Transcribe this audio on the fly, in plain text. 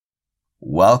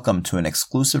Welcome to an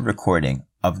exclusive recording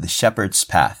of The Shepherd's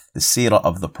Path, the Sirah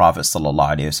of the Prophet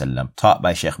ﷺ, taught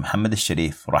by Sheikh Muhammad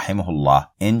al-Sharif, rahimahullah,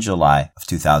 in July of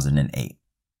 2008.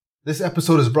 This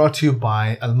episode is brought to you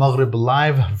by Al-Maghrib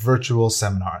Live Virtual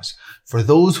Seminars. For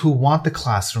those who want the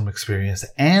classroom experience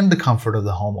and the comfort of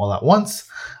the home all at once,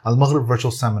 Al-Maghrib Virtual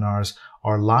Seminars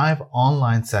are live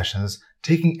online sessions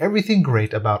taking everything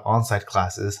great about on-site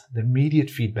classes, the immediate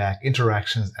feedback,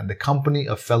 interactions, and the company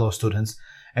of fellow students,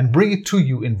 and bring it to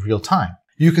you in real time.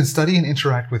 You can study and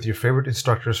interact with your favorite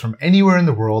instructors from anywhere in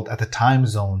the world at the time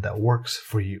zone that works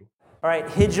for you. All right,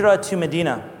 Hijrah to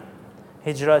Madinah.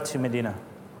 Hijrah to Madinah.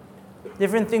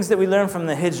 Different things that we learn from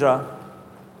the Hijrah.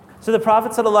 So the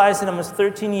Prophet ﷺ was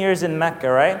 13 years in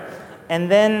Mecca, right? And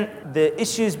then the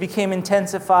issues became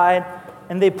intensified,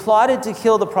 and they plotted to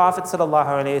kill the Prophet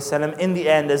ﷺ in the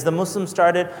end. As the Muslims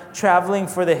started traveling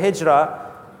for the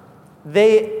Hijrah,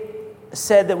 they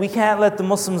said that we can't let the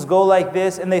Muslims go like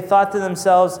this, and they thought to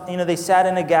themselves, they sat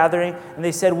in a gathering and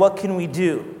they said, what can we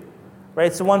do?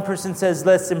 Right? So one person says,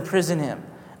 let's imprison him.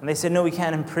 And they said, no, we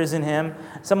can't imprison him.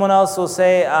 Someone else will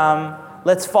say,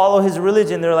 let's follow his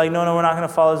religion. They're like, no, we're not going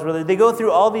to follow his religion. They go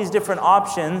through all these different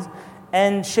options,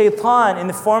 and Shaitan, in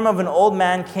the form of an old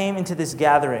man, came into this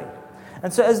gathering.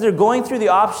 And so as they're going through the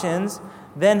options,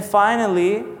 then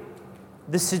finally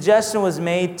the suggestion was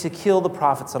made to kill the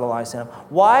Prophet ﷺ.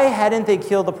 Why hadn't they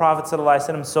killed the Prophet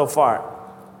ﷺ so far?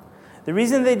 The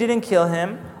reason they didn't kill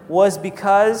him was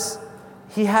because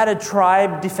he had a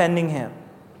tribe defending him.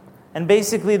 And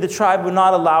basically the tribe would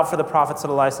not allow for the Prophet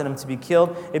ﷺ to be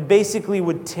killed. It basically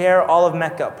would tear all of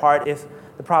Mecca apart if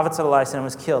the Prophet ﷺ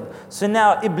was killed. So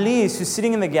now Iblis, who's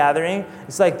sitting in the gathering,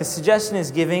 it's like the suggestion is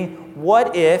giving,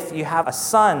 what if you have a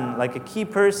son, like a key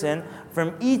person,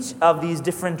 from each of these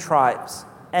different tribes,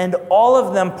 and all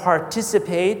of them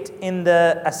participate in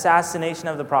the assassination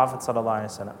of the Prophet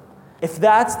ﷺ. If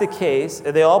that's the case,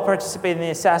 they all participate in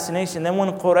the assassination, then when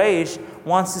Quraysh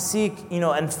wants to seek,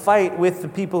 and fight with the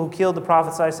people who killed the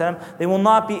Prophet ﷺ, they will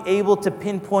not be able to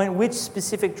pinpoint which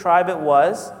specific tribe it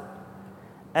was,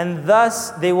 and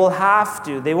thus they won't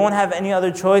have any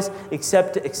other choice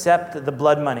except to accept the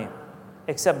blood money.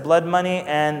 Accept blood money,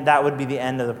 and that would be the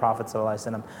end of the Prophet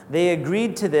ﷺ. They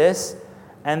agreed to this,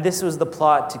 and this was the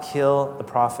plot to kill the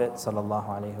Prophet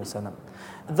ﷺ.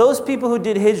 Those people who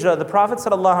did Hijrah, the Prophet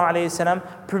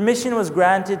ﷺ, permission was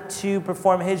granted to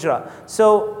perform Hijrah.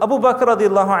 So Abu Bakr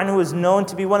radiallahu anhu was known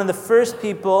to be one of the first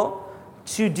people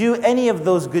to do any of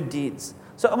those good deeds.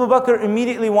 So Abu Bakr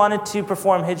immediately wanted to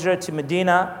perform Hijrah to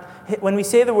Medina. When we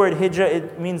say the word Hijrah,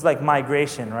 it means like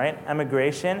migration, right?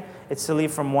 Emigration. It's to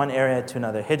leave from one area to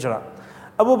another. Hijrah.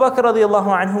 Abu Bakr radiallahu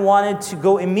anhu wanted to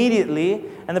go immediately,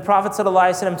 and the Prophet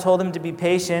ﷺ told him to be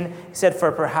patient. He said,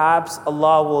 for perhaps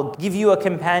Allah will give you a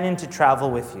companion to travel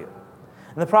with you.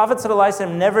 And the Prophet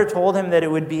ﷺ never told him that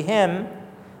it would be him,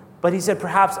 but he said,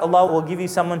 perhaps Allah will give you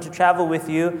someone to travel with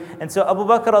you. And so Abu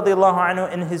Bakr radiallahu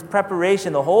anhu, in his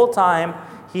preparation the whole time,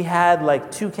 he had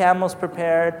like 2 camels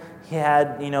prepared. He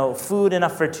had, food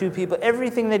enough for 2 people.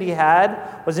 Everything that he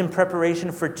had was in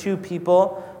preparation for 2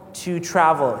 people to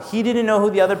travel. He didn't know who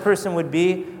the other person would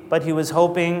be, but he was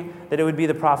hoping that it would be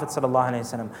the Prophet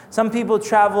ﷺ. Some people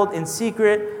traveled in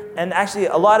secret, and actually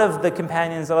a lot of the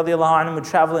companions radiallahu anhu would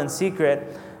travel in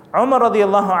secret. Umar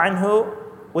radiallahu anhu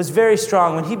was very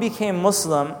strong. When he became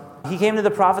Muslim, he came to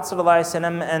the Prophet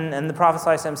ﷺ, and the Prophet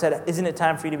ﷺ said, isn't it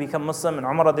time for you to become Muslim? And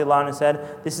Umar radiallahu anhu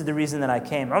said, this is the reason that I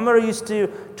came. Umar used to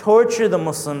torture the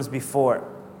Muslims before.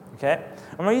 Okay?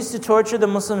 Umar used to torture the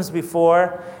Muslims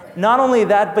before. Not only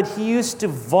that, but he used to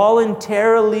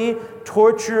voluntarily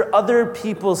torture other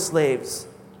people's slaves.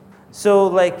 So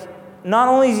not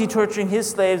only is he torturing his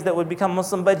slaves that would become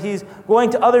Muslim, but he's going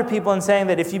to other people and saying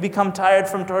that if you become tired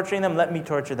from torturing them, let me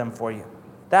torture them for you.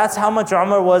 That's how much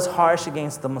Umar was harsh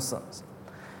against the Muslims.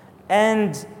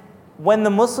 And when the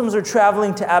Muslims were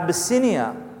traveling to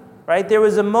Abyssinia, right, there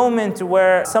was a moment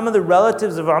where some of the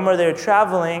relatives of Umar, they were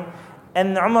traveling,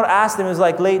 and Umar asked them, it was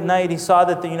like late night, he saw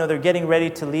that they're getting ready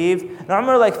to leave. And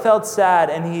Umar felt sad,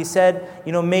 and he said,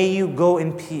 may you go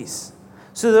in peace.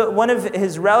 So one of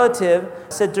his relatives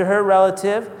said to her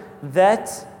relative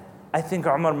that, I think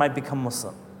Umar might become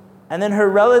Muslim. And then her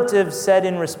relative said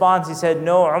in response, he said,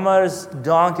 no, Umar's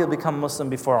donkey will become Muslim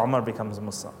before Umar becomes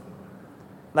Muslim.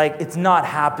 It's not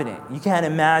happening. You can't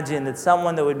imagine that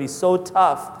someone that would be so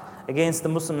tough against the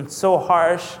Muslims, so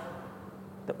harsh,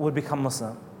 that would become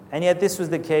Muslim. And yet this was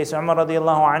the case. Umar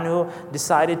radiallahu anhu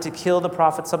decided to kill the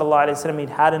Prophet ﷺ. He'd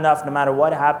had enough. No matter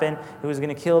what happened, he was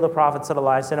going to kill the Prophet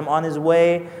ﷺ. On his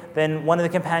way, then one of the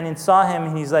companions saw him,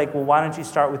 and he's like, well, why don't you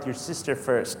start with your sister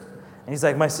first? And he's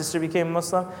like, my sister became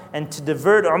Muslim. And to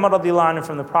divert Umar radiallahu anhu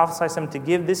from the Prophet ﷺ, to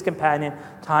give this companion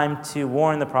time to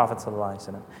warn the Prophet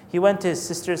ﷺ. He went to his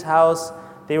sister's house.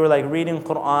 They were like reading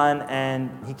Quran, and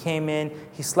he came in,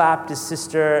 he slapped his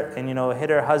sister and hit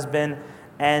her husband.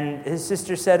 And his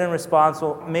sister said in response,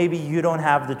 well, maybe you don't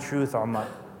have the truth, Umar.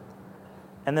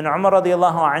 And then Umar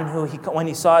radiallahu anhu, when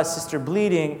he saw his sister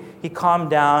bleeding, he calmed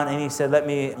down and he said, let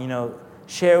me,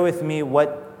 share with me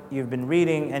what you've been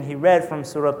reading. And he read from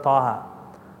Surah Taha.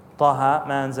 Taha,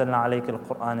 ma anzalna alayka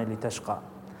al-Qur'ana litashqa.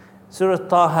 Surah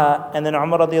Taha, and then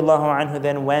Umar radiallahu anhu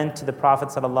then went to the Prophet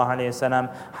sallallahu alayhi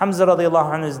wasallam. Hamza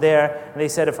radiallahu anhu is there, and they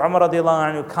said, if Umar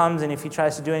radiallahu anhu comes and if he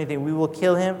tries to do anything, we will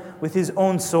kill him with his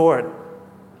own sword.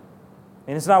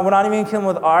 And we're not even going to kill him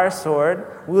with our sword,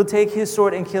 we'll take his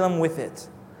sword and kill him with it.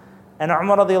 And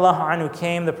Umar radiallahu anhu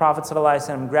came, the Prophet sallallahu alayhi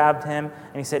wasallam grabbed him,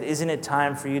 and he said, isn't it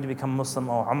time for you to become Muslim,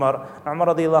 O Umar? And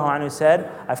Umar radiallahu anhu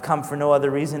said, I've come for no other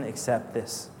reason except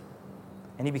this.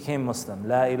 And he became Muslim.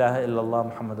 La ilaha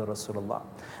illallah Muhammadur Rasulullah.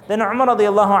 Then Umar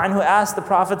radiallahu anhu asked the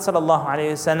Prophet sallallahu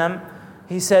alayhi wasallam,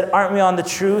 he said, aren't we on the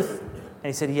truth? And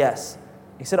he said, yes.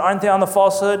 He said, aren't they on the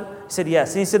falsehood? He said,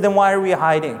 yes. And he said, then why are we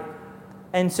hiding?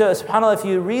 And so, subhanAllah, if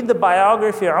you read the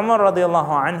biography of Umar radiallahu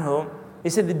anhu, he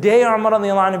said the day Umar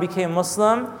radiallahu anhu became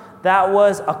Muslim, that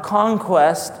was a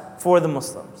conquest for the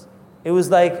Muslims. It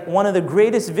was like one of the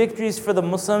greatest victories for the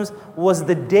Muslims was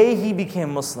the day he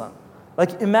became Muslim.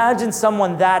 Like, imagine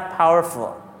someone that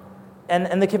powerful.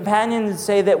 And the companions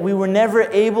say that we were never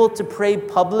able to pray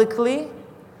publicly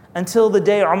until the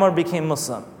day Umar became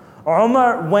Muslim.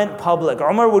 Umar went public.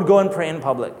 Umar would go and pray in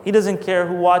public. He doesn't care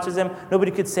who watches him. Nobody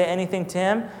could say anything to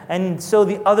him. And so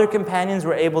the other companions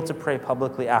were able to pray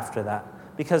publicly after that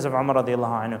because of Umar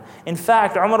radiallahu anhu. In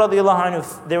fact, Umar radiallahu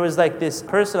anhu, there was like this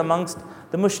person amongst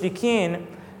the mushrikeen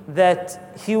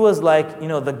that he was like,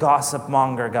 the gossip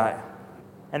monger guy.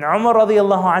 And Umar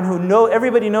radiallahu anhu,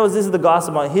 everybody knows this is the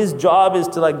gossip monger. His job is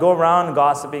to like go around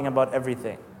gossiping about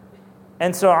everything.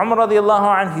 And so Umar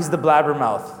radiallahu anhu, he's the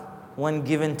blabbermouth when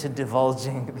given to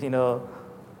divulging,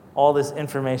 all this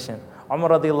information. Umar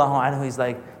radiallahu anhu, he's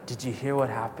like, did you hear what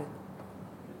happened?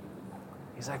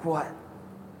 He's like, what?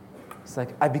 He's like,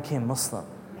 I became Muslim.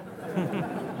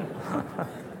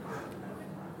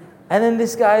 And then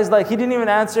this guy's like, he didn't even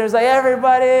answer. He's like,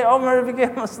 everybody, Umar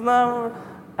became Muslim.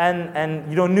 And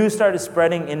news started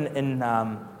spreading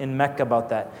in Mecca about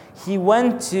that. He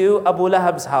went to Abu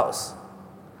Lahab's house,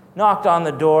 knocked on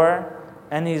the door,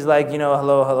 and he's like,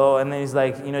 hello, hello. And then he's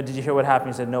like, did you hear what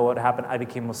happened? He said, no, what happened? I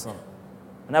became Muslim.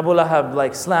 And Abu Lahab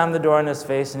like slammed the door in his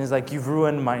face, and he's like, you've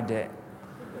ruined my day.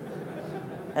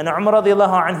 And Umar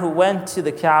radiallahu anhu went to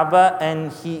the Kaaba,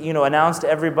 and he, announced to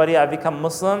everybody, I've become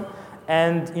Muslim.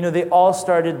 And, they all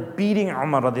started beating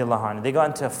Umar radiallahu anhu. They got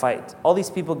into a fight. All these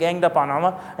people ganged up on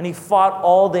Umar, and he fought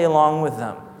all day long with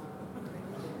them.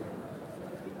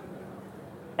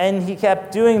 And he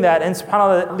kept doing that. And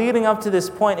subhanAllah, leading up to this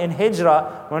point in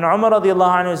Hijrah, when Umar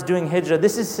radiallahu anhu is doing Hijrah,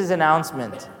 this is his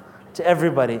announcement to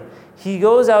everybody. He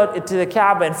goes out to the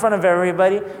Kaaba in front of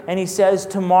everybody, and he says,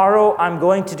 tomorrow I'm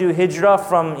going to do Hijrah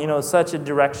from, such a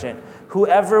direction.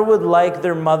 Whoever would like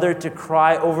their mother to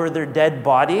cry over their dead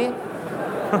body,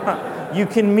 you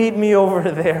can meet me over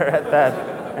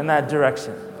there in that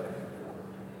direction.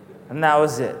 And that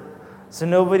was it. So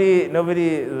nobody,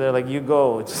 they're like, you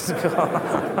go, just go.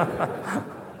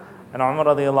 And Umar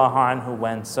radiallahu anhu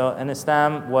went. So, and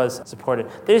Islam was supported.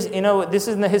 There's, this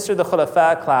is in the history of the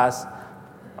Khulafa class.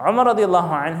 Umar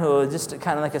radiallahu anhu, just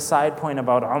kind of like a side point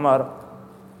about Umar,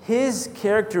 his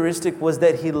characteristic was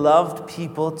that he loved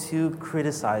people to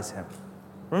criticize him.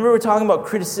 Remember, we're talking about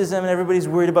criticism, and everybody's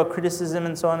worried about criticism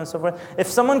and so on and so forth. If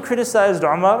someone criticized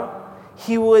Umar,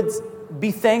 he would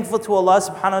be thankful to Allah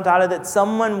subhanahu wa ta'ala that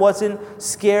someone wasn't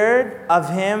scared of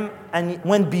him and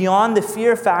went beyond the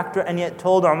fear factor and yet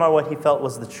told Umar what he felt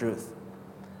was the truth.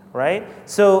 Right?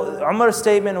 So Umar's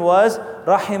statement was,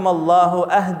 Rahimallahu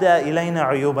ahda ilayna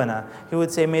uyubana. He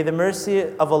would say, may the mercy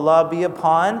of Allah be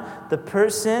upon the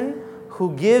person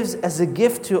who gives as a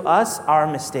gift to us our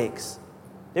mistakes.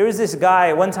 There was this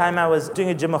guy, one time I was doing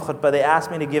a Jummah khutbah, they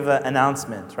asked me to give an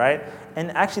announcement, right?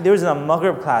 And actually there was a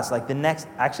Maghrib class, like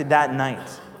that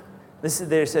night. They said,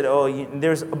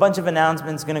 there's a bunch of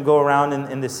announcements going to go around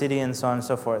in the city and so on and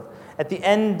so forth. At the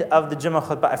end of the Jummah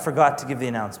khutbah, I forgot to give the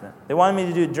announcement. They wanted me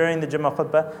to do it during the Jummah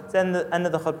khutbah. At the end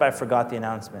of the khutbah, I forgot the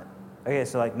announcement. Okay,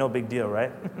 so like no big deal,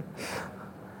 right?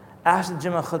 After the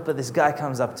Jummah khutbah, this guy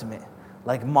comes up to me,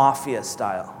 like mafia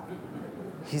style.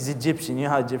 He's Egyptian. You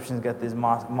know how Egyptians get this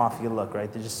mafia look,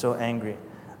 right? They're just so angry.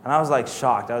 And I was like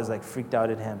shocked. I was like freaked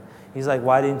out at him. He's like,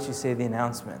 why didn't you say the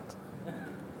announcement?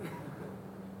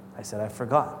 I said, I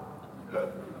forgot.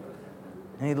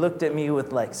 And he looked at me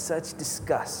with like such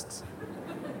disgust.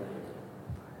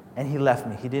 And he left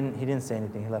me. He didn't say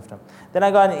anything. He left him. Then I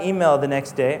got an email the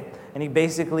next day, and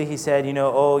he said, you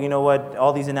know what?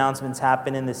 All these announcements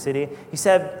happen in the city. He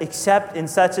said, except in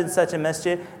such and such a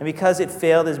masjid, and because it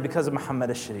failed is because of Muhammad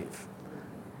al-Sharif.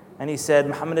 And he said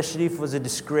Muhammad al-Sharif was a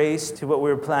disgrace to what we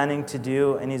were planning to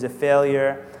do, and he's a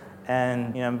failure,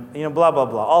 and blah blah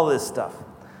blah, all this stuff.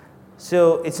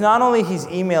 So it's not only he's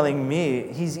emailing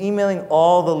me, he's emailing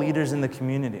all the leaders in the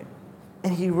community.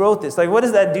 And he wrote this. Like, what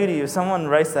does that do to you? If someone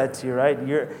writes that to you, right?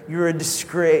 You're a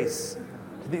disgrace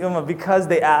to the ummah because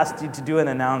they asked you to do an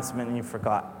announcement and you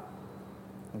forgot.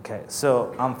 Okay,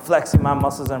 so I'm flexing my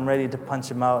muscles. I'm ready to punch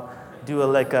him out. Do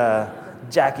a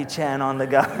Jackie Chan on the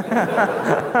guy.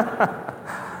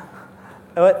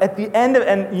 At the end of,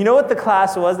 and you know what the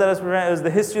class was that I was preparing? It was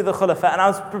the history of the Khulafa, and I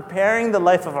was preparing the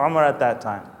life of Umar at that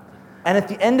time. And at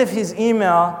the end of his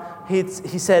email, he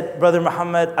said, Brother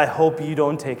Muhammad, I hope you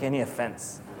don't take any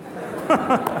offense.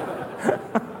 I'm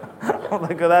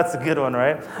like, oh, that's a good one,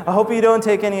 right? I hope you don't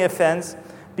take any offense,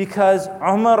 because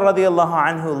Umar radiallahu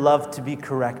anhu loved to be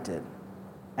corrected.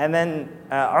 And then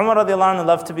Umar radiallahu anhu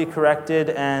loved to be corrected,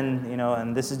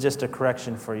 and this is just a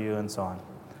correction for you, and so on.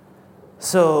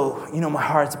 So, my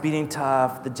heart's beating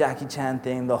tough, the Jackie Chan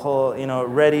thing, the whole,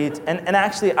 ready. And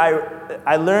actually,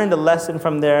 I learned a lesson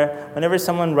from there. Whenever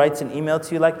someone writes an email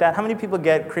to you like that, how many people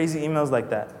get crazy emails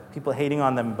like that? People hating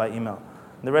on them by email.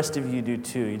 The rest of you do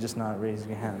too, you're just not raising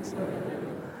your hands.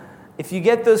 If you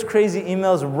get those crazy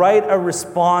emails, write a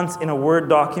response in a Word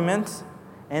document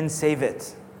and save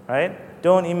it, right?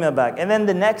 Don't email back. And then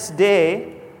the next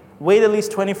day, wait at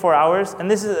least 24 hours.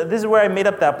 And this is where I made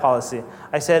up that policy.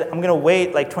 I said, I'm going to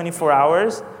wait like 24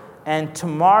 hours. And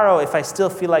tomorrow, if I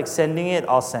still feel like sending it,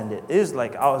 I'll send it. It was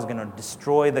like I was going to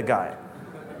destroy the guy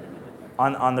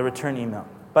on the return email.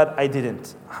 But I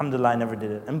didn't. Alhamdulillah, I never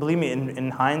did it. And believe me, in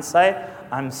hindsight,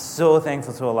 I'm so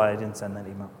thankful to Allah I didn't send that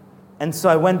email. And so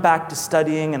I went back to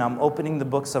studying, and I'm opening the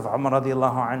books of Umar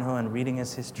radiallahu anhu and reading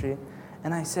his history.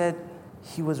 And I said,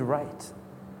 he was right.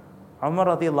 Umar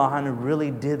radiallahu anhu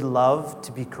really did love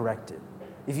to be corrected.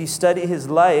 If you study his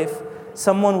life,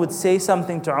 someone would say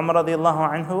something to Umar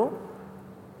radiallahu anhu,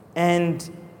 and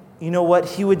you know what?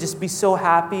 He would just be so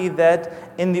happy that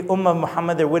in the Ummah of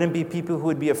Muhammad there wouldn't be people who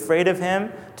would be afraid of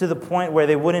him to the point where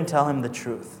they wouldn't tell him the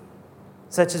truth.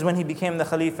 Such as when he became the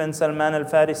Khalifa and Salman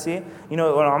al-Farisi. When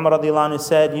Umar radiallahu anhu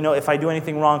said, if I do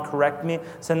anything wrong, correct me.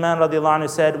 Salman radiallahu anhu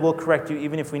said, we'll correct you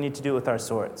even if we need to do it with our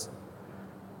swords.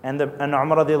 And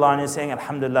Umar radiallahu anhu is saying,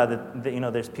 Alhamdulillah,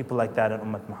 that there's people like that in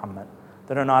Ummah Muhammad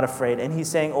that are not afraid. And he's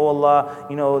saying, oh Allah,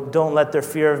 don't let their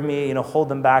fear of me, hold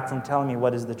them back from telling me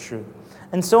what is the truth.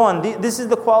 And so on. This is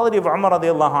the quality of Umar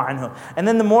radiallahu anhu. And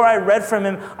then the more I read from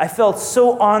him, I felt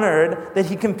so honored that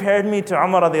he compared me to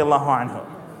Umar radiallahu anhu.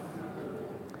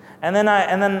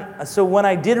 So when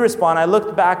I did respond, I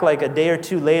looked back like a day or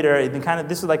two later.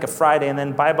 This was like a Friday, and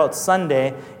then by about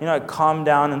Sunday, I calmed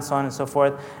down and so on and so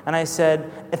forth. And I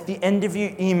said, at the end of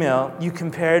your email, you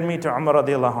compared me to Umar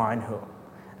radiallahu anhu.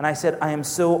 And I said, I am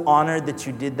so honored that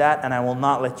you did that, and I will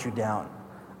not let you down.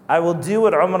 I will do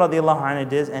what Umar radiallahu anhu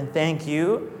did, and thank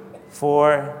you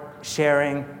for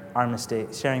sharing my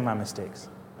mistakes.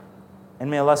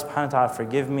 And may Allah subhanahu wa ta'ala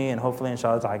forgive me, and hopefully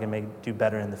inshallah I can do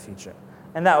better in the future.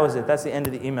 And that was it. That's the end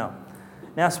of the email.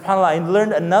 Now, subhanAllah, I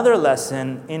learned another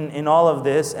lesson in all of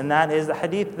this, and that is the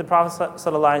hadith of the Prophet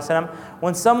ﷺ.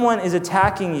 When someone is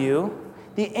attacking you,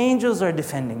 the angels are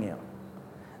defending you.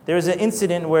 There was an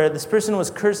incident where this person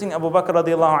was cursing Abu Bakr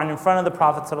radiallahu anhu in front of the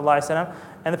Prophet ﷺ,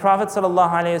 and the Prophet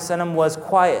ﷺ was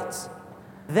quiet.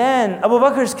 Then Abu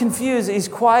Bakr is confused, he's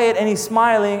quiet and he's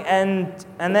smiling, and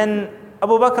then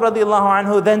Abu Bakr radiallahu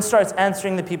anhu then starts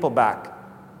answering the people back.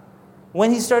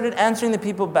 When he started answering the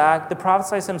people back, the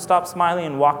Prophet ﷺ stopped smiling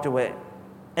and walked away.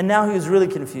 And now he was really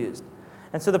confused.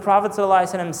 And so the Prophet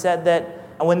ﷺ said that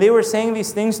when they were saying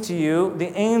these things to you,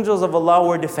 the angels of Allah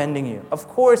were defending you. Of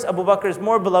course, Abu Bakr is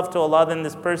more beloved to Allah than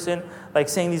this person,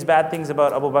 saying these bad things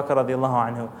about Abu Bakr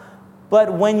radiallahu anhu.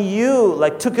 But when you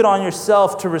took it on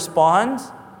yourself to respond,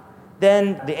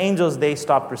 then the angels, they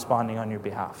stopped responding on your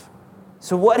behalf.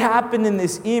 So what happened in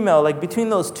this email, between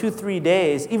those 2-3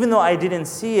 days, even though I didn't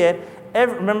see it,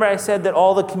 remember I said that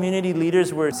all the community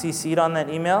leaders were CC'd on that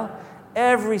email?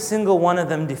 Every single one of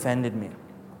them defended me.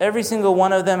 Every single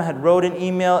one of them had wrote an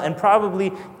email, and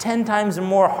probably 10 times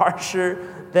more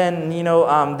harsher than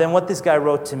what this guy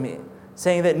wrote to me,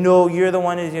 saying that no, you're the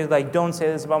one who's don't say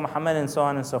this about Muhammad, and so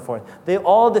on and so forth. They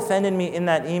all defended me in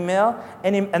that email,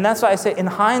 and that's why I say in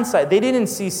hindsight, they didn't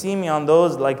CC me on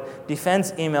those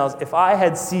defense emails. If I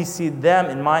had CC'd them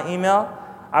in my email,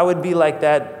 I would be like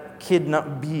that kid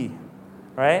B.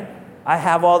 right? I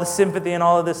have all the sympathy and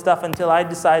all of this stuff until I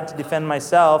decide to defend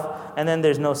myself, and then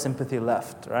there's no sympathy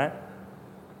left, right?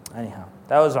 Anyhow,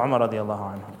 that was Umar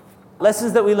radiallahu anhu.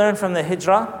 Lessons that we learned from the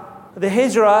Hijrah. The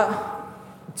Hijrah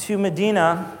to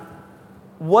Medina,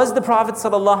 was the Prophet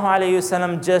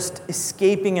ﷺ just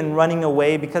escaping and running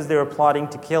away because they were plotting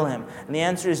to kill him? And the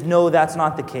answer is no, that's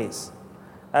not the case.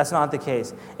 That's not the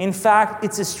case. In fact,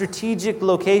 it's a strategic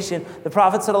location. The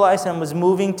Prophet ﷺ was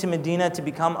moving to Medina to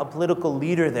become a political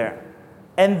leader there.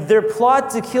 And their plot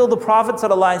to kill the Prophet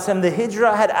ﷺ, the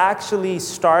Hijrah had actually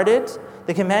started.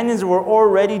 The companions were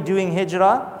already doing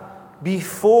Hijrah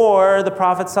before the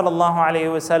Prophet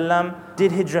ﷺ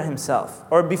did Hijrah himself.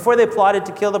 Or before they plotted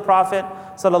to kill the Prophet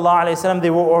ﷺ, they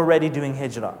were already doing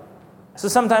Hijrah. So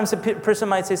sometimes a person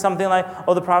might say something like,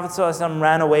 oh, the Prophet ﷺ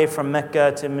ran away from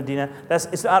Mecca to Medina.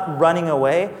 It's not running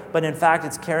away, but in fact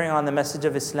it's carrying on the message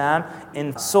of Islam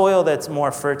in soil that's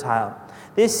more fertile.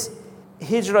 This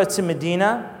Hijrah to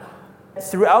Medina,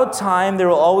 throughout time there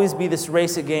will always be this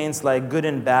race against like good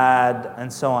and bad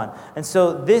and so on. And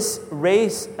so this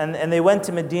race, and they went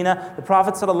to Medina, the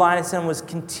Prophet ﷺ was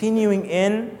continuing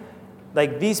in.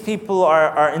 Like these people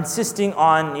are insisting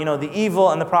on, the evil,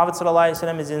 and the Prophet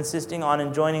ﷺ is insisting on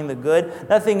enjoining the good.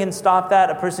 Nothing can stop that.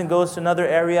 A person goes to another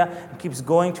area and keeps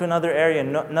going to another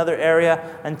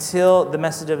area until the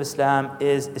message of Islam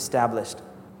is established.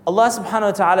 Allah subhanahu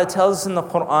wa ta'ala tells us in the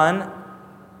Quran,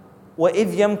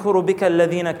 وَإِذْ يَمْكُرُ بِكَ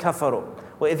الَّذِينَ كَفَرُوا.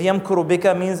 وَإِذْ يَمْكُرُ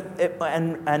بِكَ means,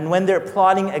 and when they're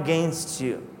plotting against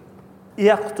you.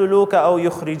 يَقْتُلُوكَ أَوْ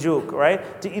يُخْرِجُوكَ,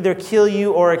 right? To either kill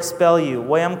you or expel you.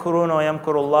 وَيَمْكُرُونَ وَيَمْكُرُ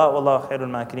اللَّهُ وَاللَّهُ خَيْرُ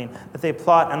الْمَاكِرِينَ. That they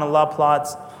plot and Allah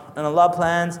plots, and Allah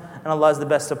plans, and Allah is the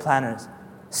best of planners.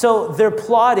 So they're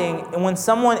plotting, and when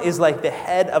someone is like the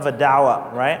head of a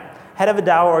da'wah, right? Head of a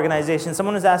da'wah organization,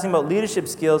 someone is asking about leadership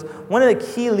skills. One of the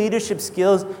key leadership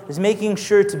skills is making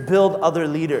sure to build other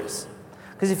leaders.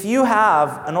 Because if you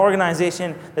have an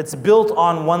organization that's built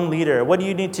on one leader, what do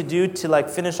you need to do to like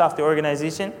finish off the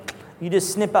organization? You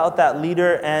just snip out that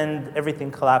leader and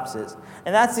everything collapses.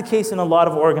 And that's the case in a lot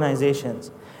of organizations.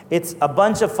 It's a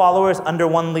bunch of followers under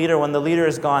one leader. When the leader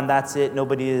is gone, that's it.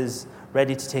 Nobody is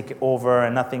ready to take it over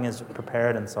and nothing is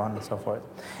prepared and so on and so forth.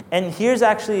 And here's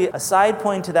actually a side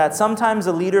point to that. Sometimes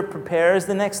a leader prepares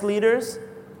the next leaders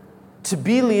to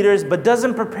be leaders, but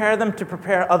doesn't prepare them to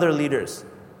prepare other leaders.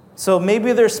 So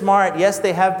maybe they're smart. Yes,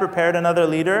 they have prepared another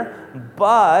leader,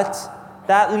 but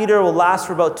that leader will last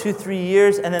for about 2-3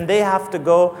 years, and then they have to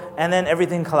go, and then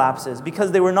everything collapses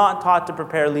because they were not taught to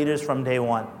prepare leaders from day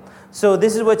one. So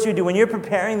this is what you do. When you're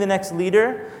preparing the next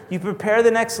leader, you prepare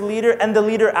the next leader and the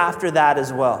leader after that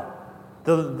as well.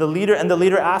 The leader and the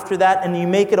leader after that, and you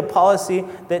make it a policy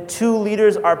that 2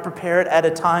 leaders are prepared at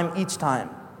a time each time.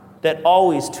 That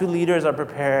always 2 leaders are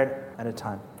prepared at a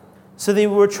time. So they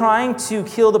were trying to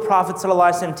kill the Prophet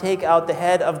ﷺ, take out the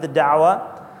head of the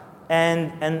da'wah,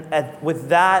 and with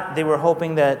that, they were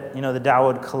hoping that the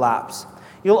da'wah would collapse.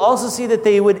 You'll also see that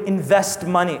they would invest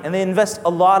money, and they invest a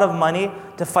lot of money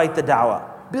to fight the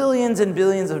da'wah. Billions and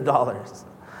billions of dollars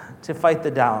to fight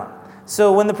the da'wah.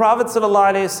 So when the Prophet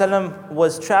ﷺ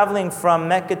was traveling from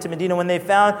Mecca to Medina, when they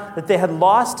found that they had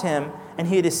lost him and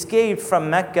he had escaped from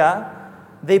Mecca,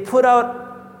 they put out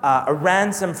a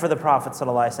ransom for the Prophet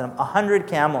ﷺ, 100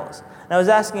 camels. And I was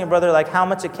asking a brother, how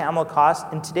much a camel costs.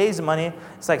 In today's money,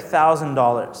 it's like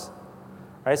 $1,000.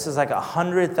 Right? So it's like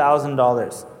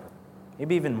 $100,000.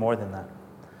 Maybe even more than that.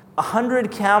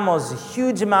 100 camels, a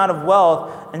huge amount of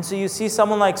wealth. And so you see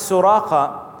someone like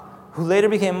Sirah, who later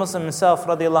became Muslim himself,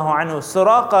 radiallahu anhu.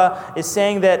 Sirah is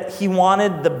saying that he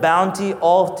wanted the bounty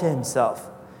all to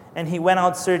himself. And he went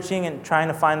out searching and trying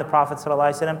to find the Prophet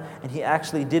ﷺ, and he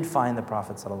actually did find the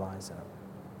Prophet ﷺ.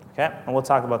 Okay? And we'll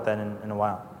talk about that in a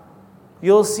while.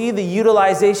 You'll see the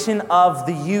utilization of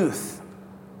the youth.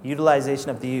 Utilization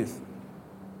of the youth.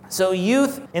 So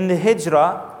youth in the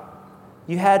Hijrah,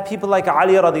 you had people like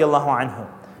Ali radiallahu anhu,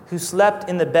 who slept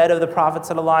in the bed of the Prophet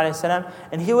ﷺ,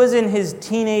 and he was in his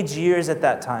teenage years at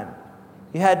that time.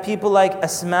 You had people like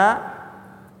Asma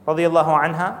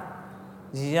radiallahu anha,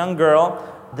 this young girl,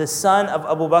 the son of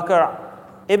Abu Bakr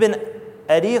ibn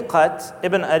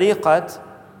Ariqat,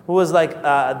 who was like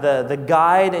the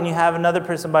guide, and you have another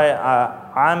person by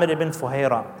Amir ibn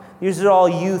Fuhayra. These are all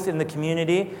youth in the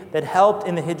community that helped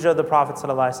in the Hijrah of the Prophet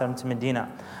ﷺ to Medina.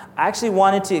 I actually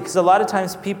wanted to, because a lot of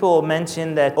times people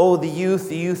mention that, the youth.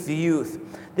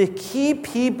 The key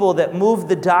people that moved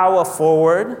the da'wah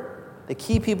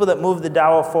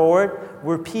forward,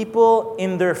 were people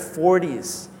in their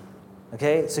 40s.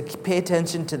 Okay, so pay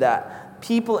attention to that.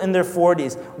 People in their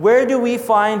 40s. Where do we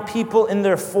find people in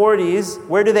their 40s?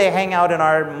 Where do they hang out in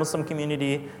our Muslim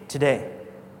community today?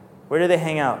 Where do they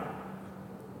hang out?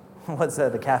 What's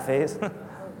that, the cafes?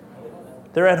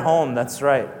 They're at home, that's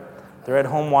right. They're at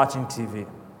home watching TV.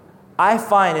 I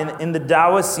find in the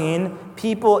dawah scene,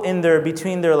 people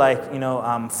between their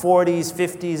 40s,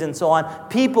 50s, and so on,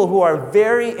 people who are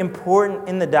very important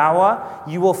in the dawah,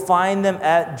 you will find them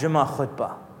at Jummah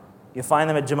khutbah. You find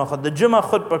them at Jummah khutbah. The Jummah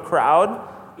khutbah crowd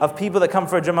of people that come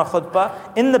for a Jummah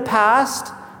khutbah, in the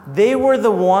past, they were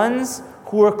the ones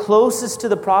who were closest to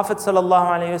the Prophet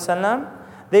ﷺ.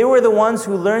 They were the ones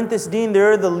who learned this deen. They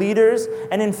were the leaders.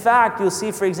 And in fact, you'll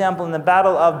see, for example, in the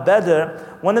Battle of Badr,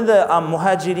 one of the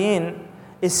muhajirin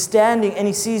is standing and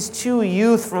he sees two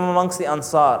youth from amongst the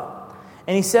Ansar.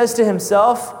 And he says to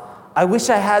himself, I wish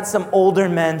I had some older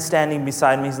men standing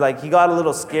beside me. He got a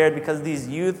little scared because these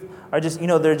youth are just,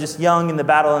 they're just young in the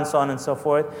battle and so on and so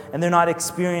forth. And they're not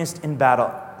experienced in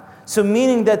battle. So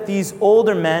meaning that these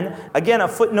older men, again, a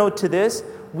footnote to this,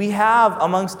 we have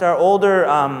amongst our older,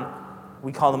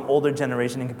 we call them older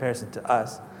generation in comparison to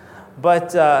us.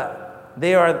 But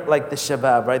they are like the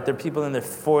shabab, right? They're people in their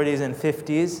 40s and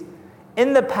 50s.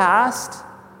 In the past,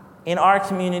 in our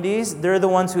communities, they're the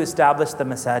ones who established the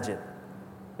masajid.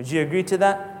 Would you agree to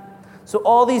that? So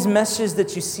all these messages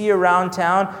that you see around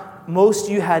town, most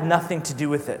of you had nothing to do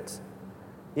with it.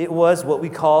 It was what we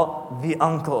call the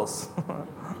uncles.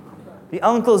 The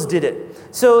uncles did it.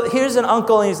 So here's an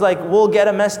uncle and he's like, we'll get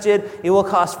a masjid, it will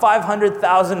cost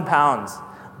 500,000 pounds,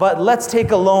 but let's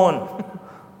take a loan.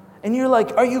 And you're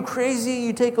like, are you crazy?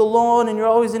 You take a loan and you're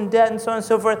always in debt and so on and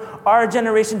so forth. Our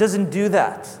generation doesn't do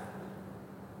that.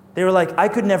 They were like, I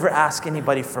could never ask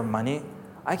anybody for money.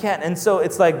 I can't. And so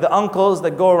it's like the uncles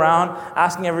that go around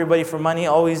asking everybody for money,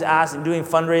 always asking, doing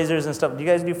fundraisers and stuff. Do you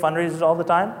guys do fundraisers all the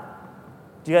time?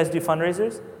 Do you guys do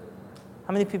fundraisers?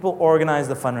 How many people organize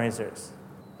the fundraisers?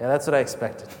 Yeah, that's what I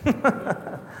expected.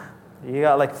 You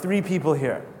got like 3 people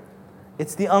here.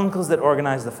 It's the uncles that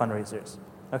organize the fundraisers.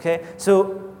 Okay?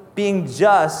 So being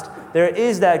just, there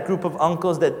is that group of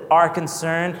uncles that are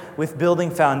concerned with building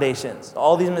foundations.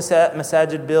 All these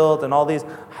masajid built and all these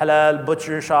halal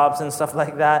butcher shops and stuff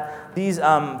like that, these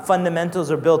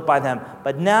fundamentals are built by them.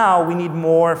 But now we need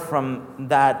more from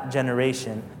that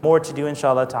generation, more to do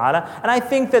inshallah ta'ala. And I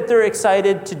think that they're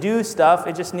excited to do stuff.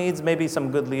 It just needs maybe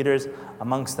some good leaders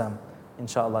amongst them,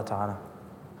 inshallah ta'ala.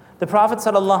 The Prophet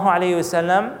sallallahu alaihi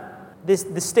wasallam, this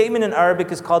statement in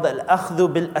Arabic is called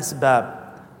al-akhdhu bil-asbab.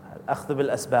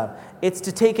 It's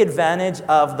to take advantage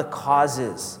of the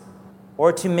causes,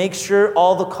 or to make sure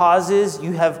all the causes,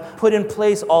 you have put in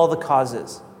place all the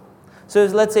causes. So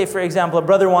let's say, for example, a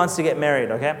brother wants to get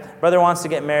married, okay? Brother wants to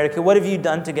get married. Okay, what have you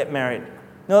done to get married?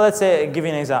 No, let's say, I'll give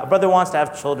you an example. A brother wants to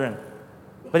have children,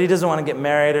 but he doesn't want to get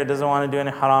married or doesn't want to do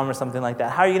any haram or something like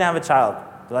that. How are you going to have a child?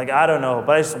 You're like, I don't know,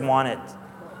 but I just want it.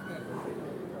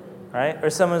 Right? Or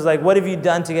someone's like, what have you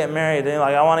done to get married? And you're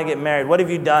like, I want to get married. What have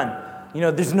you done?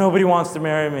 There's nobody wants to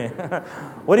marry me.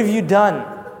 What have you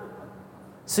done?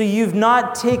 So you've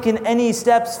not taken any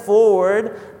steps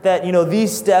forward that,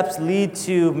 these steps lead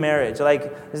to marriage.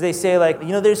 Like, as they say,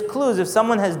 there's clues. If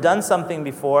someone has done something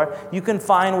before, you can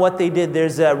find what they did.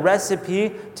 There's a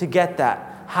recipe to get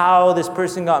that. How this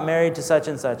person got married to such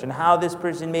and such, and how this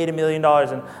person made $1 million,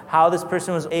 and how this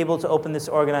person was able to open this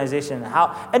organization.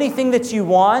 How anything that you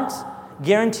want,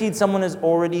 guaranteed someone has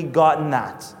already gotten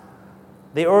that.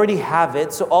 They already have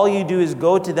it, so all you do is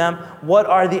go to them. What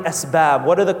are the asbab?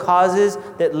 What are the causes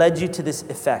that led you to this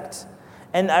effect?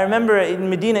 And I remember in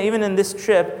Medina, even in this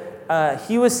trip,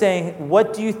 he was saying,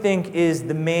 what do you think is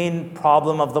the main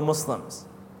problem of the Muslims?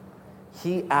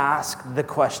 He asked the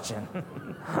question.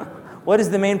 What is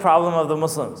the main problem of the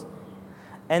Muslims?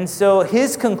 And so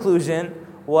his conclusion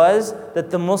was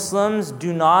that the Muslims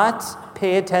do not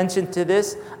pay attention to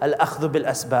this, al-akhdhu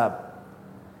bil-asbab.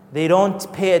 They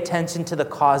don't pay attention to the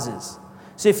causes.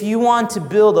 So if you want to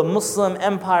build a Muslim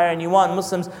empire and you want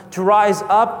Muslims to rise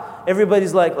up,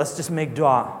 everybody's like, let's just make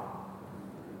dua.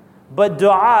 But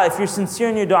dua, if you're sincere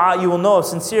in your dua, you will know,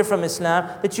 sincere from Islam,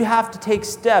 that you have to take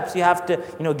steps. You have to,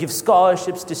 give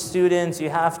scholarships to students. You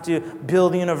have to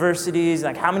build universities.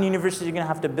 Like, how many universities are you going to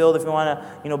have to build if you want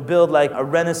to, build like a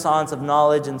renaissance of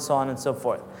knowledge and so on and so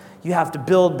forth. You have to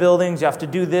build buildings. You have to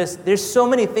do this. There's so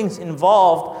many things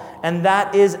involved, and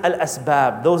that is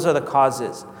al-asbab. Those are the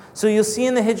causes. So you'll see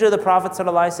in the Hijrah of the Prophet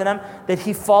ﷺ that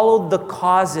he followed the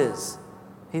causes.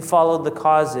 He followed the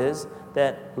causes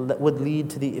that would lead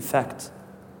to the effect.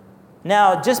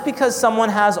 Now, just because someone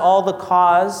has all the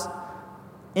cause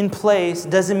in place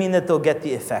doesn't mean that they'll get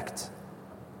the effect.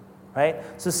 right?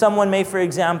 So someone may, for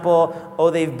example,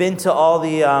 they've been to all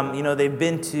the, they've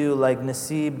been to like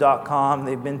Naseeb.com,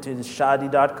 they've been to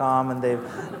Shadi.com, and they've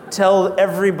tell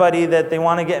everybody that they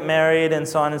want to get married and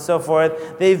so on and so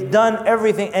forth. They've done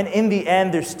everything, and in the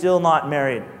end, they're still not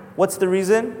married. What's the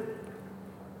reason?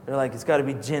 They're like, it's got to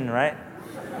be jinn, right?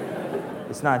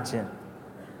 It's not jinn.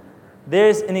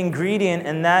 There's an ingredient,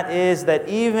 and that is that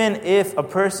even if a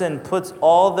person puts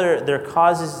all their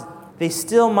causes, they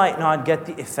still might not get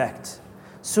the effect.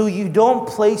 So you don't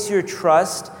place your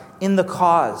trust in the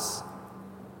cause.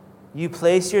 You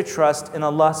place your trust in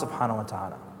Allah subhanahu wa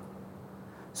ta'ala.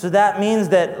 So that means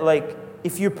that, like,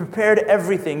 if you prepared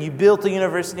everything, you built a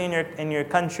university in your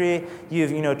country,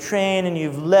 you've trained and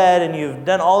you've led and you've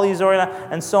done all these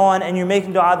and so on, and you're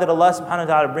making dua that Allah subhanahu wa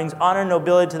ta'ala brings honor and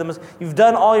nobility to the Muslims. You've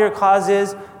done all your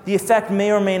causes, the effect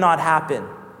may or may not happen.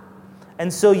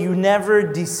 And so you never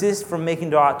desist from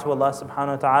making dua to Allah subhanahu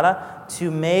wa ta'ala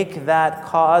to make that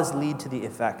cause lead to the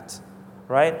effect.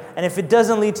 Right? And if it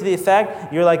doesn't lead to the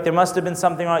effect, you're like, there must have been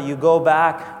something wrong. You go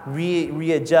back,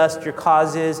 readjust your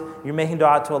causes. You're making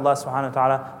dua to Allah subhanahu wa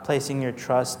ta'ala, placing your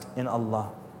trust in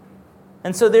Allah.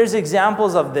 And so there's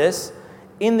examples of this.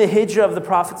 In the hijrah of the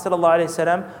Prophet sallallahu alaihi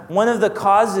wasallam, one of the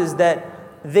causes that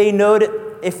they noted,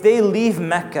 if they leave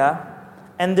Mecca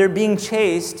and they're being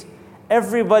chased,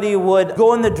 everybody would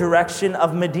go in the direction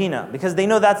of Medina, because they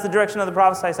know that's the direction of the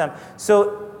Prophet sallallahu alaihi wasallam.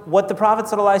 So what the Prophet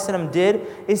ﷺ did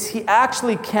is he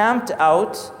actually camped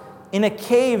out in a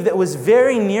cave that was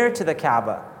very near to the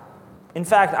Kaaba. In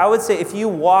fact, I would say if you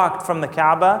walked from the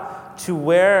Kaaba to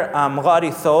where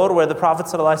Ghari Thawr, where the Prophet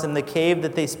ﷺ, the cave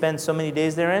that they spent so many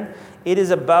days there in, it is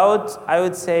about, I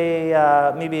would say,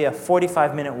 maybe a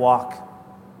 45-minute walk.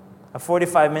 A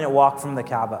 45-minute walk from the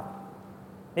Kaaba.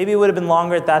 Maybe it would have been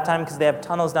longer at that time because they have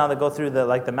tunnels now that go through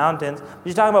the mountains. But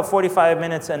you're talking about 45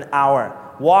 minutes, an hour.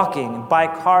 Walking. By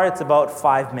car, it's about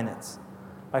 5 minutes.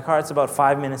 By car, it's about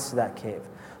 5 minutes to that cave.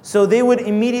 So they would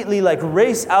immediately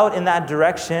race out in that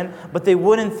direction, but they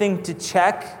wouldn't think to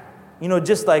check,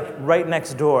 just right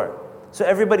next door. So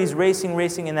everybody's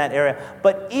racing in that area.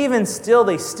 But even still,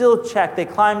 they still checked. They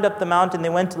climbed up the mountain. They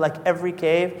went to every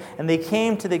cave, and they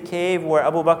came to the cave where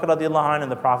Abu Bakr radiallahu anhu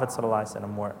and the Prophet sallallahu alaihi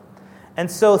wasallam were. And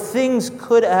so things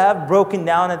could have broken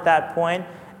down at that point,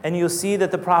 and you'll see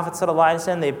that the Prophet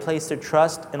ﷺ, they placed their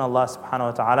trust in Allah subhanahu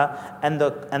wa ta'ala, and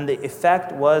the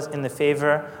effect was in the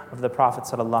favor of the Prophet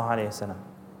ﷺ.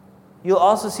 You'll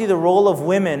also see the role of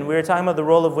women. We were talking about the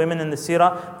role of women in the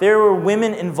Sirah. There were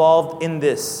women involved in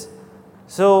this.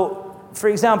 So, for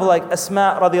example, like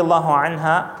Asma radiallahu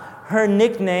anha, her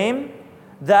nickname,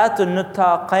 Dhatul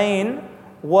Nuttaqain,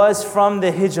 was from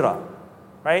the Hijrah.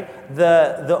 Right?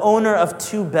 The owner of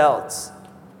two belts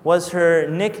was her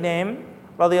nickname,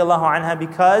 radiallahu anha,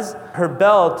 because her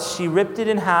belt, she ripped it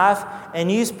in half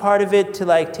and used part of it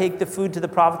to take the food to the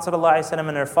Prophet ﷺ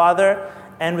and her father,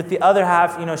 and with the other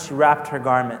half, she wrapped her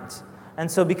garment.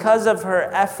 And so because of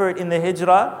her effort in the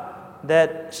Hijrah,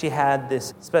 that she had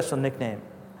this special nickname.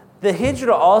 The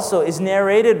Hijrah also is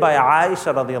narrated by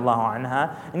Aisha radiallahu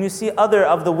anha, and you see other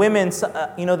of the women,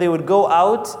 they would go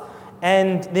out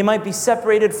and they might be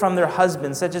separated from their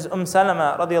husbands, such as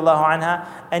Salama radiallahu anha,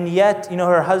 and yet,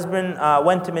 her husband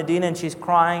went to Medina and she's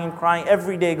crying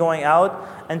every day going out,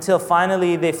 until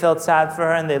finally they felt sad for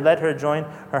her and they let her join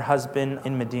her husband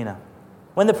in Medina.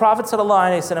 When the Prophet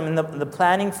ﷺ, in the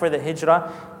planning for the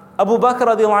Hijrah, Abu Bakr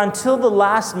radiallahu anhu, until the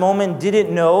last moment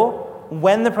didn't know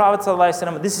when the Prophet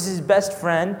ﷺ, this is his best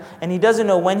friend, and he doesn't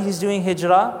know when he's doing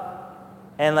Hijrah,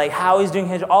 and how he's doing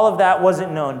Hijrah, all of that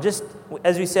wasn't known. Just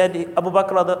as we said, Abu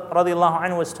Bakr radiallahu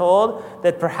anhu was told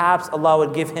that perhaps Allah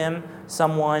would give him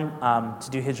someone to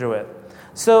do Hijrah with.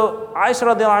 So Aisha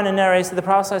radiallahu anha narrates that the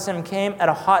Prophet ﷺ came at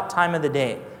a hot time of the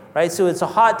day. Right? So it's a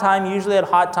hot time. Usually at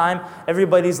hot time,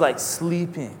 everybody's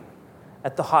sleeping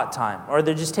at the hot time, or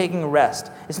they're just taking a rest.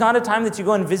 It's not a time that you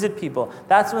go and visit people.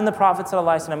 That's when the Prophet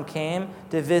ﷺ came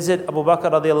to visit Abu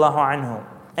Bakr radiallahu anhu.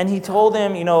 And he told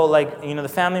him, the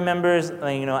family members,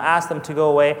 asked them to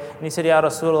go away. And he said, Ya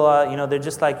Rasulullah, they're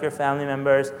just like your family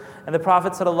members. And the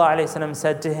Prophet ﷺ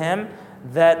said to him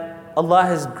that Allah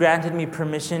has granted me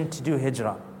permission to do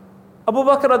Hijrah. Abu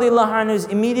Bakr radiallahu anhu's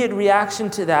immediate reaction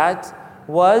to that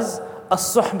was,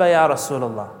 As-suhba ya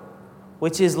Rasulullah,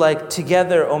 which is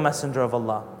together, O Messenger of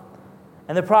Allah.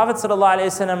 And the Prophet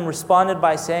ﷺ responded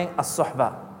by saying,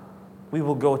 As-suhba, we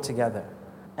will go together.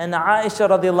 And Aisha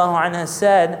radiallahu anha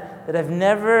said that I've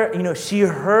never, she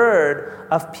heard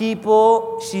of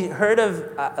people saying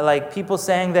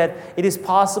that it is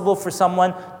possible for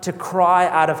someone to cry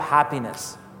out of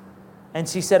happiness. And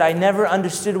she said, I never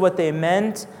understood what they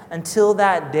meant until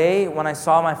that day when I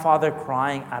saw my father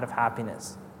crying out of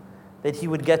happiness. that he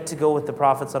would get to go with the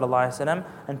Prophet ﷺ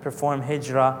and perform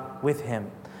hijrah with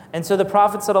him. And so the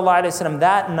Prophet ﷺ,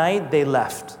 that night they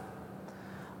left.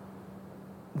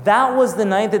 That was the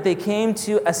night that they came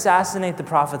to assassinate the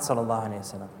Prophet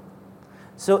ﷺ.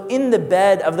 So in the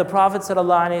bed of the Prophet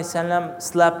ﷺ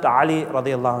slept Ali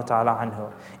radiallahu ta'ala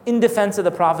anhu, in defense of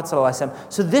the Prophet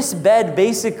ﷺ. So this bed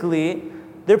basically,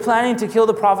 they're planning to kill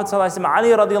the Prophet ﷺ. Ali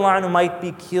radiallahu anhu might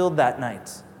be killed that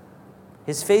night.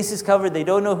 His face is covered, they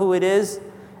don't know who it is,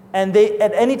 and they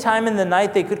at any time in the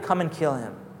night they could come and kill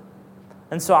him.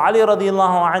 And so Ali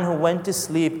radiallahu anhu went to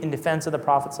sleep in defense of the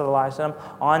Prophet ﷺ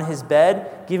on his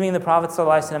bed, giving the Prophet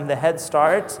ﷺ the head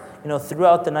start,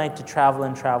 throughout the night to travel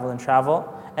and travel and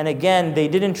travel. And again, they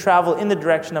didn't travel in the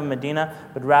direction of Medina,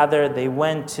 but rather they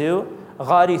went to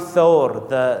Ghari Thawr.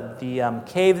 The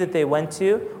cave that they went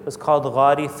to was called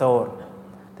Ghari Thawr,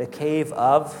 the cave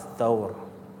of Thawr.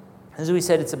 As we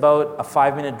said, it's about a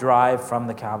 5-minute drive from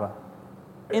the Kaaba.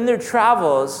 In their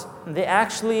travels, they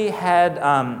actually had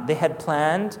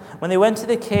planned, when they went to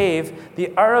the cave,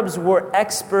 the Arabs were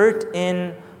expert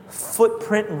in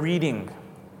footprint reading.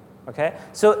 Okay?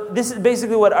 So this is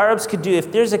basically what Arabs could do.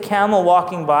 If there's a camel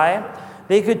walking by,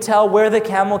 they could tell where the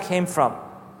camel came from.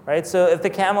 Right? So if the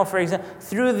camel, for example,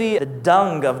 through the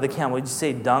dung of the camel, would you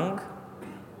say dung?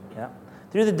 Yeah.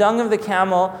 Through the dung of the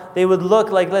camel, they would look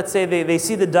like, let's say they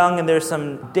see the dung and there's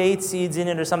some date seeds in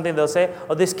it or something. They'll say,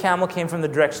 oh, this camel came from the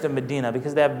direction of Medina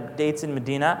because they have dates in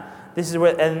Medina. This is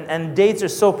where, and dates are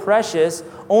so precious,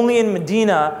 only in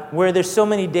Medina where there's so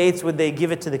many dates would they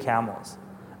give it to the camels.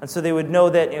 And so they would know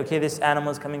that, okay, this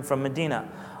animal is coming from Medina.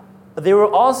 They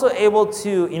were also able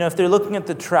to, if they're looking at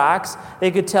the tracks,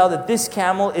 they could tell that this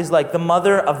camel is like the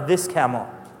mother of this camel.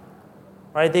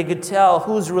 Right? They could tell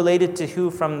who's related to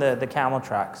who from the camel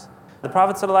tracks. The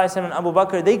Prophet ﷺ and Abu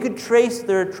Bakr, they could trace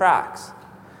their tracks.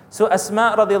 So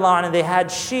Asma radiallahu anha, they had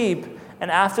sheep,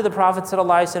 and after the Prophet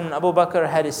ﷺ and Abu Bakr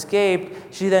had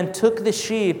escaped, she then took the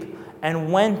sheep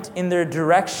and went in their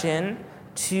direction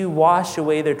to wash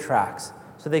away their tracks,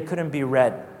 so they couldn't be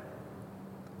read.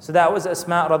 So that was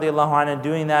Asma radiallahu anha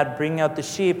doing that, bringing out the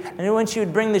sheep. And when she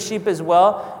would bring the sheep as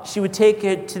well, she would take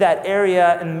it to that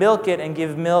area and milk it and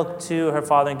give milk to her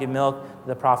father and give milk to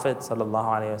the Prophet sallallahu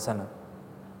alaihi wasallam.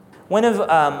 One of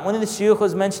the shuyukh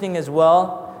was mentioning as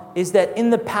well is that in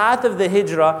the path of the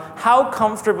hijrah, how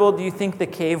comfortable do you think the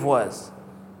cave was?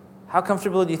 How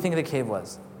comfortable do you think the cave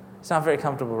was? It's not very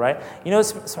comfortable, right?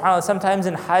 SubhanAllah, sometimes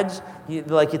in Hajj,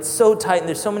 it's so tight and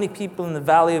there's so many people in the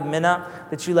valley of Mina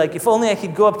that if only I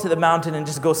could go up to the mountain and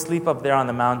just go sleep up there on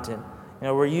the mountain.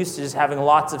 We're used to just having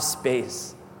lots of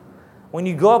space. When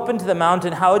you go up into the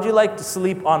mountain, how would you like to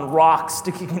sleep on rocks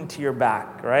sticking into your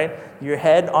back, right? Your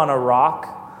head on a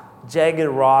rock, jagged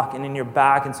rock, and in your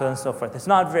back and so on and so forth. It's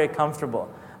not very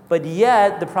comfortable. But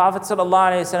yet, the Prophet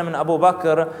ﷺ and Abu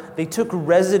Bakr, they took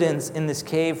residence in this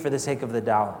cave for the sake of the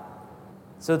da'wah.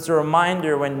 So it's a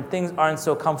reminder, when things aren't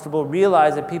so comfortable,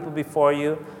 realize that people before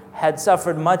you had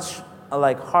suffered much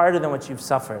harder than what you've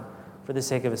suffered for the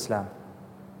sake of Islam.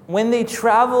 When they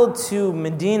traveled to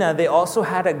Medina, they also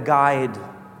had a guide.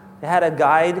 They had a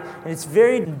guide, and it's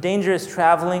very dangerous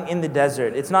traveling in the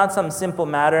desert. It's not some simple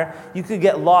matter. You could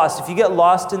get lost. If you get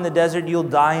lost in the desert, you'll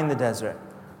die in the desert.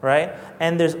 Right?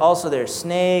 And there's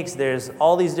snakes, there's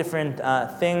all these different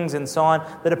things and so on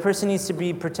that a person needs to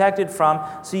be protected from.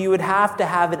 So you would have to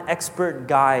have an expert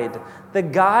guide. The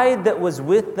guide that was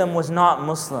with them was not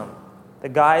Muslim. The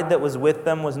guide that was with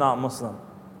them was not Muslim.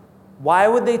 Why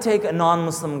would they take a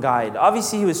non-Muslim guide?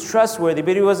 Obviously he was trustworthy,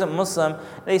 but he wasn't Muslim.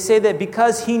 They say that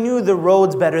because he knew the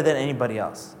roads better than anybody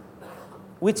else,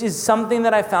 which is something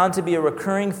that I found to be a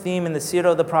recurring theme in the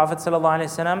Sirah of the Prophet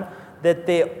ﷺ, that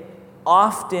they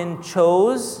often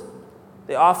chose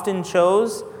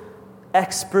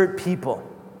expert people.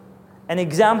 And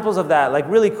examples of that,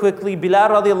 really quickly, Bilal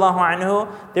radiallahu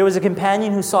anhu, there was a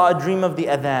companion who saw a dream of the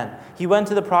adhan. He went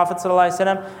to the Prophet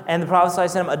ﷺ, and the Prophet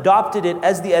ﷺ adopted it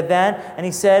as the adhan, and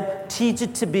he said, teach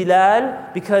it to Bilal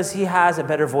because he has a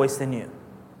better voice than you.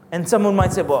 And someone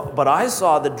might say, well, but I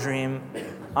saw the dream.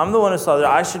 I'm the one who saw it.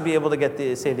 I should be able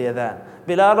to say the adhan.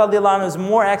 Bilal radiallahu anhu is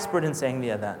more expert in saying the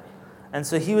adhan. And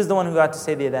so he was the one who got to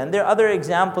say the adhan. There are other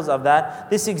examples of that.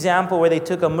 This example where they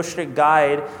took a mushrik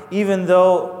guide, even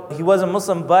though he wasn't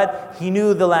Muslim, but he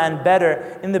knew the land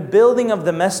better. In the building of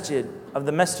the Masjid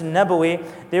Nabawi,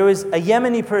 there was a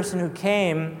Yemeni person who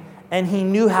came and he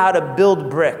knew how to build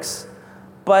bricks.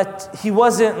 But he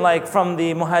wasn't from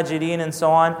the Muhajirin and so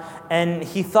on. And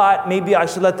he thought, maybe I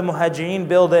should let the Muhajirin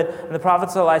build it. And the Prophet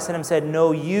ﷺ said,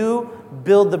 no, you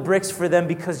build the bricks for them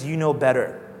because you know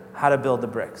better how to build the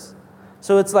bricks.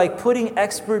 So it's like putting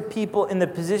expert people in the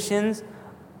positions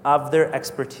of their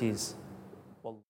expertise.